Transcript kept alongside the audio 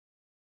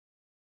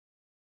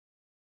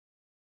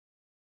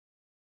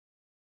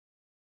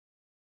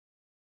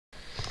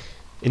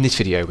In this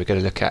video we're going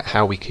to look at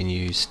how we can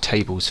use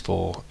tables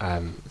for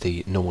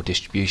the normal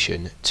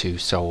distribution to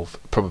solve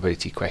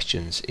probability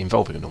questions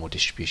involving a normal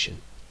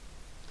distribution.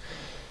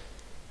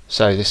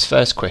 So this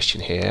first question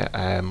here,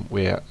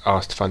 we're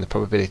asked to find the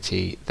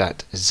probability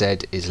that z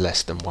is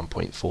less than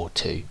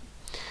 1.42.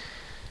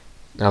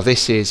 Now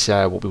this is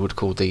what we would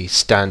call the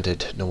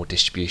standard normal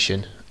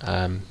distribution,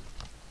 and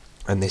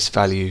this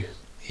value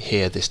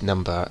here, this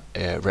number,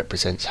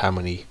 represents how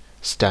many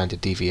standard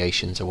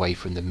deviations away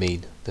from the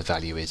mean the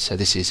value is. So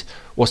this is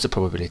what's the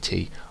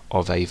probability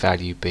of a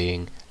value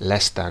being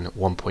less than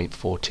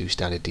 1.42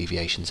 standard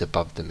deviations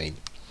above the mean.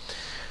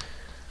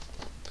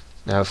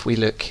 Now if we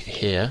look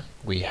here,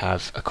 we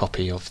have a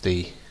copy of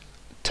the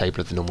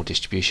table of the normal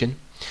distribution,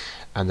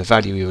 and the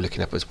value we were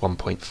looking at was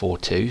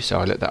 1.42,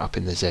 so I looked that up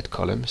in the Z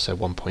column. So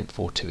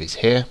 1.42 is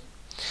here,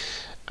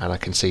 and I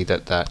can see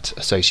that that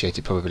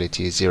associated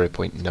probability is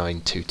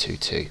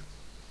 0.9222.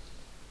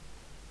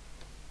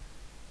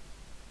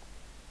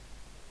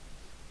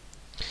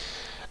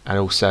 And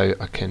also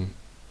I can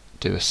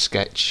do a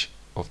sketch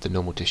of the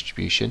normal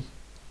distribution.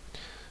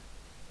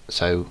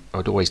 So I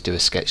would always do a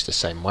sketch the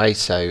same way.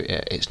 So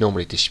it's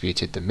normally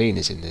distributed, the mean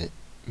is in the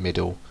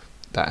middle,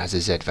 that has a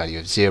z value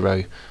of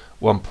 0,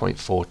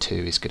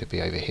 1.42 is going to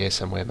be over here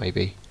somewhere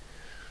maybe,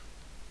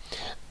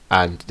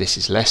 and this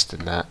is less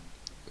than that,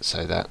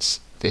 so that's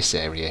this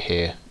area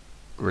here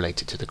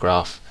related to the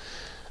graph,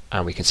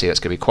 and we can see that's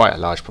going to be quite a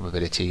large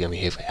probability, and we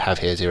have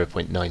here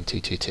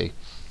 0.9222.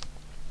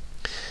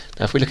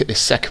 Now if we look at this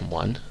second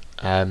one,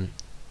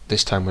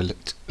 this time we're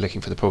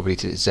looking for the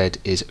probability that z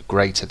is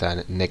greater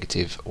than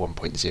negative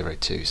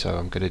 1.02. So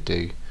I'm going to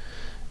do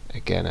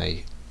again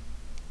a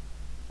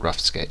rough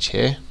sketch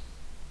here.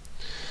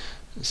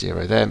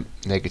 0 there,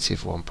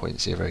 negative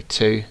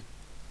 1.02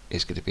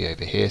 is going to be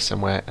over here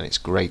somewhere, and it's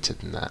greater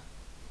than that.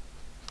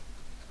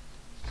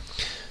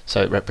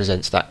 So it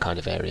represents that kind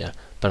of area.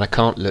 But I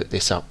can't look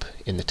this up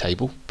in the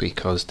table,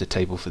 because the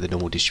table for the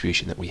normal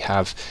distribution that we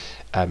have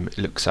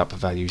looks up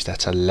values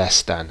that are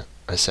less than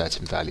a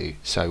certain value.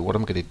 So what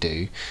I'm going to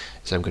do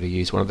is I'm going to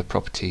use one of the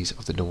properties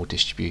of the normal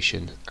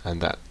distribution, and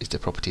that is the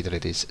property that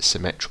it is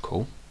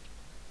symmetrical,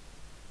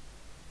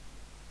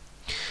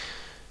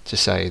 to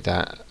say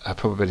that a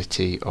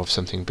probability of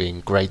something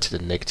being greater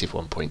than negative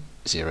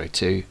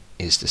 1.02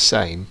 is the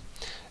same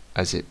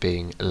as it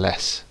being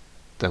less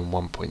than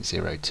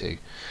 1.02.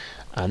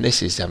 And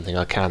this is something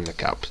I can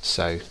look up.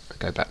 So I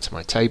go back to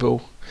my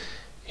table.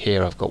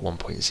 Here I've got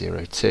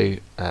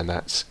 1.02, and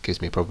that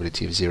gives me a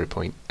probability of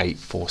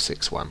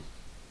 0.8461.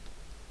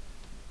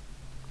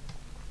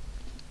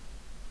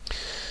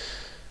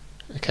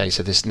 Okay,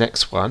 so this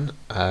next one,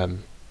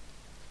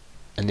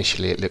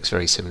 initially it looks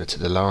very similar to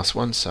the last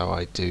one, so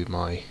I do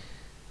my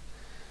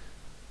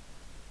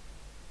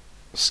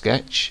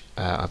sketch.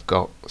 I've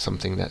got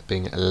something that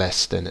being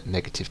less than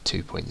negative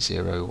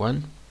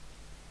 2.01.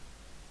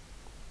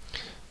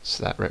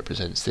 So that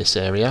represents this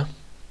area.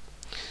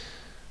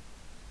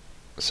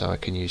 So I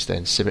can use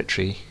then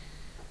symmetry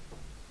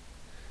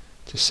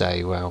to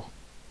say, well,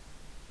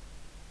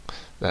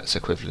 that's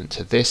equivalent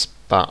to this,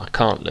 but I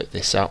can't look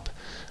this up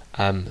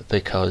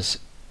because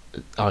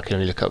I can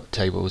only look up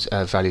tables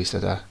values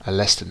that are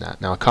less than that.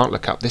 Now I can't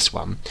look up this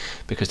one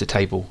because the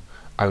table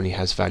only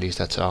has values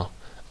that are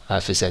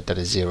for z that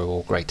are 0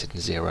 or greater than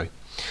 0.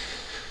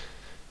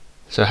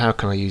 So how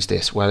can I use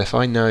this? Well, if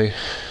I know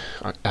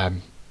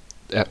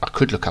I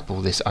could look up all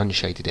this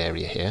unshaded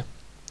area here,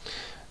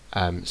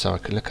 so I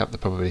can look up the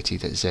probability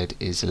that z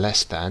is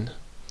less than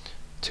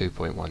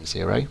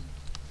 2.10,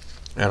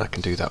 and I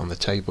can do that on the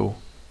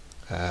table,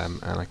 and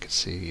I can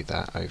see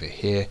that over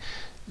here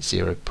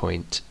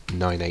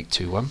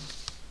 0.9821,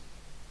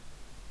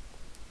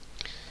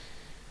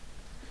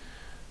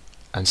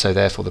 and so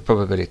therefore the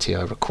probability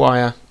I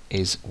require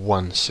is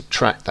 1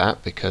 subtract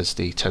that, because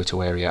the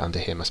total area under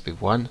here must be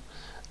 1,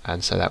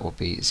 and so that will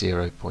be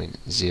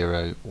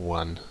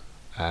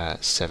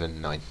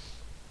 0.0179.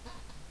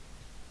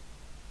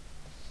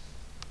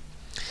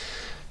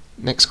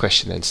 Next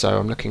question then, so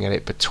I'm looking at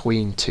it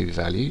between two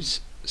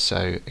values,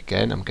 so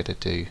again I'm going to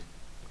do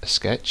a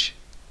sketch.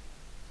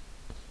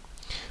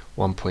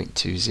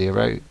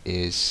 1.20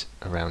 is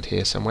around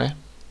here somewhere,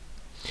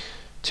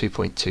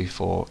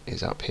 2.24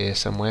 is up here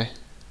somewhere,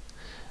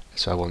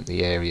 so I want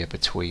the area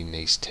between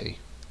these two.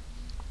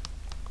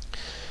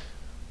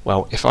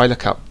 Well, if I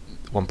look up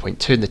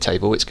 1.2 in the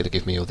table, it's going to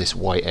give me all this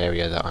white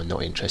area that I'm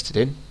not interested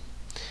in.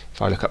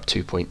 If I look up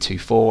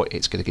 2.24,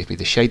 it's going to give me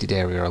the shaded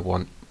area I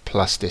want,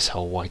 plus this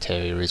whole white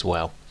area as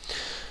well.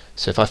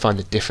 So if I find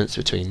the difference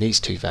between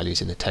these two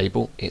values in the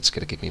table, it's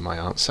going to give me my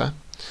answer.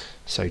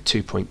 So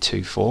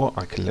 2.24,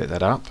 I can look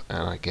that up,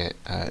 and I get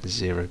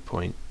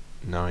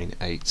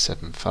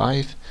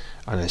 0.9875,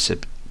 and I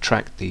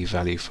subtract the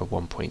value for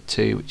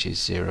 1.2, which is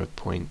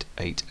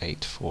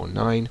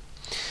 0.8849,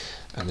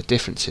 and the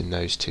difference in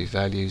those two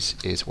values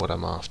is what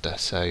I'm after.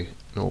 So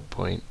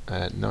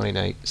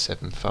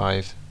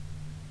 0.9875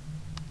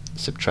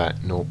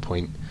 subtract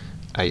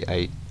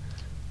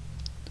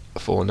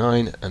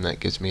 0.8849, and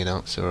that gives me an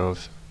answer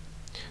of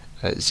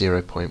at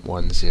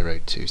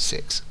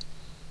 0.1026.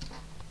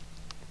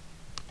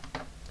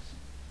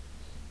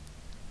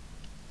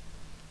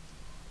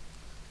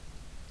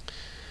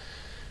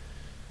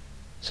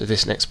 So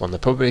this next one, the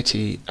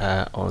probability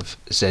of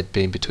Z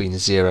being between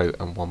 0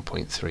 and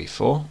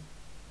 1.34.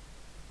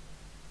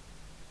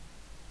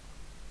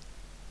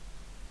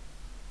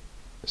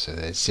 So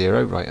there's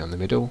 0 right on the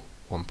middle,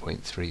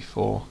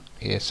 1.34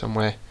 here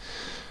somewhere.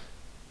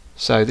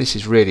 So this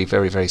is really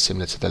very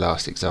similar to the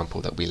last example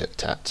that we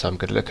looked at. So I'm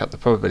going to look up the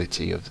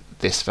probability of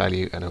this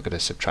value and I'm going to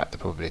subtract the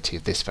probability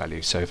of this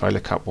value. So if I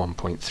look up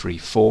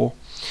 1.34,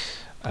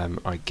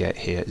 I get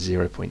here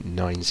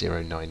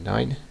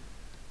 0.9099.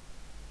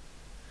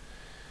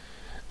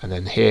 And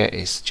then here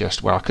is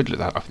just, well, I could look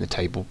that up in the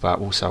table, but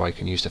also I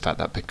can use the fact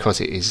that because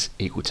it is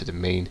equal to the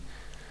mean,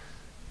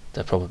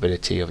 the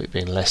probability of it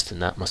being less than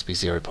that must be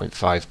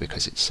 0.5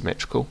 because it's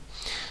symmetrical.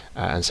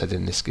 And so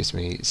then this gives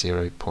me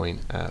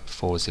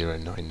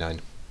 0.4099.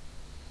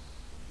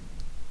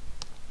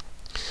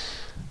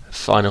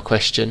 Final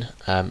question,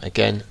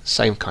 again,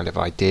 same kind of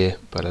idea,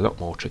 but a lot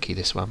more tricky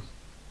this one.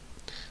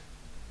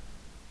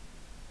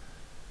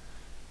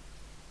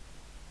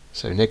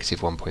 So negative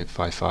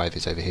 1.55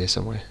 is over here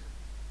somewhere.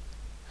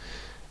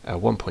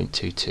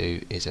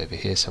 1.22 is over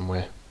here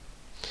somewhere.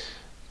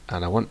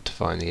 And I want to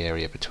find the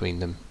area between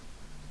them.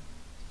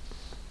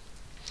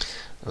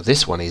 Well,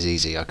 this one is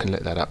easy, I can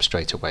look that up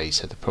straight away.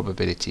 So the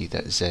probability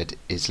that Z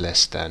is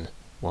less than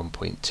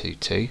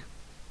 1.22,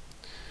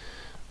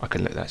 I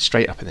can look that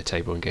straight up in the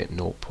table and get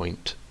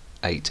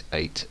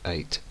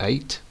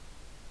 0.8888.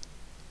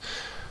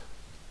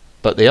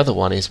 But the other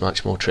one is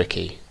much more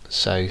tricky.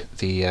 So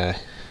the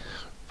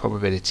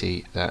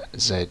probability that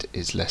Z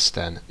is less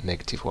than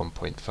negative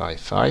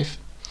 1.55,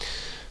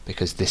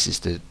 because this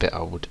is the bit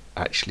I would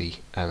actually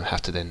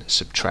have to then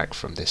subtract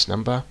from this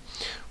number.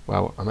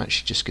 Well, I'm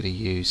actually just going to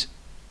use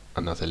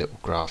another little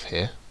graph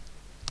here.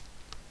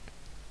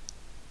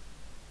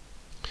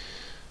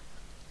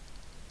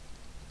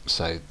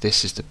 So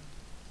this is the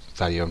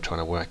value I'm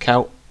trying to work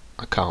out.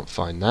 I can't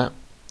find that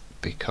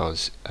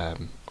because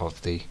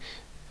of the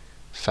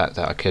fact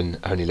that I can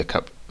only look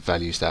up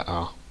values that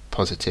are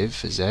positive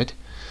for Z.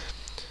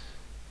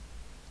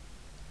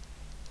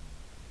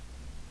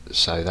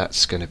 So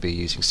that's going to be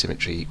using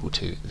symmetry equal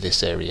to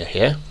this area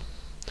here,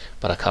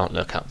 but I can't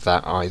look up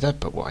that either.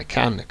 But what I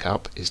can look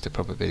up is the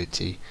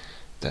probability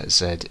that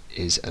Z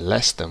is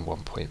less than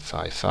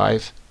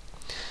 1.55.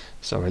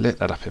 So I look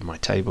that up in my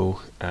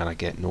table and I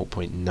get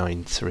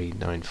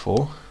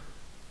 0.9394.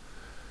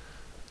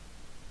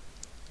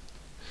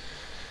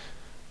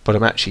 But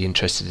I'm actually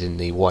interested in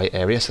the white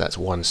area, so that's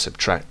 1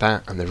 subtract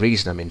that, and the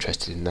reason I'm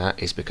interested in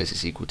that is because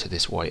it's equal to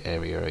this white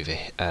area over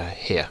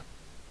here.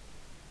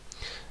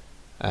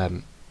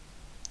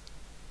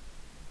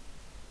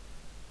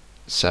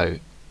 So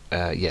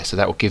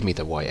that will give me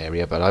the white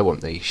area, but I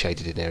want the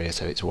shaded in area,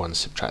 so it's 1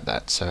 subtract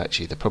that. So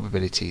actually the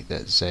probability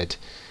that Z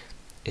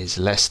is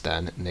less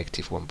than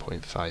negative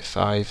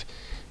 1.55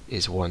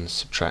 is 1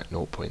 subtract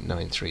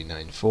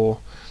 0.9394,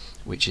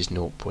 which is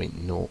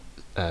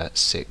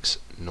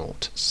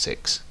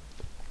 0.0606.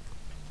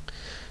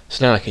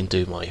 So now I can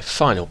do my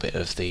final bit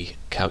of the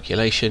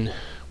calculation,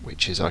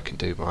 which is I can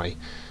do my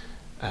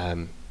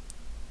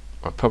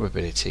my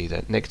probability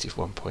that negative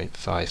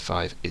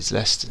 1.55 is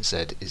less than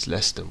Z is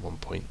less than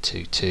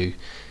 1.22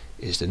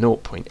 is the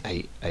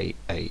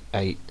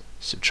 0.8888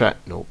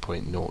 subtract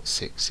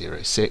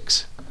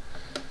 0.0606.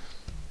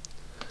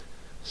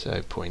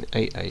 So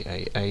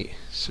 0.8888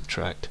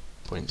 subtract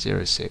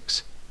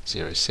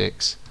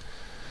 0.0606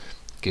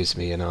 gives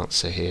me an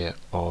answer here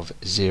of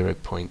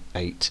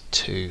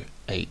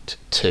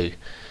 0.8282,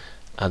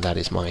 and that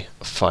is my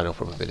final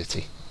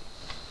probability.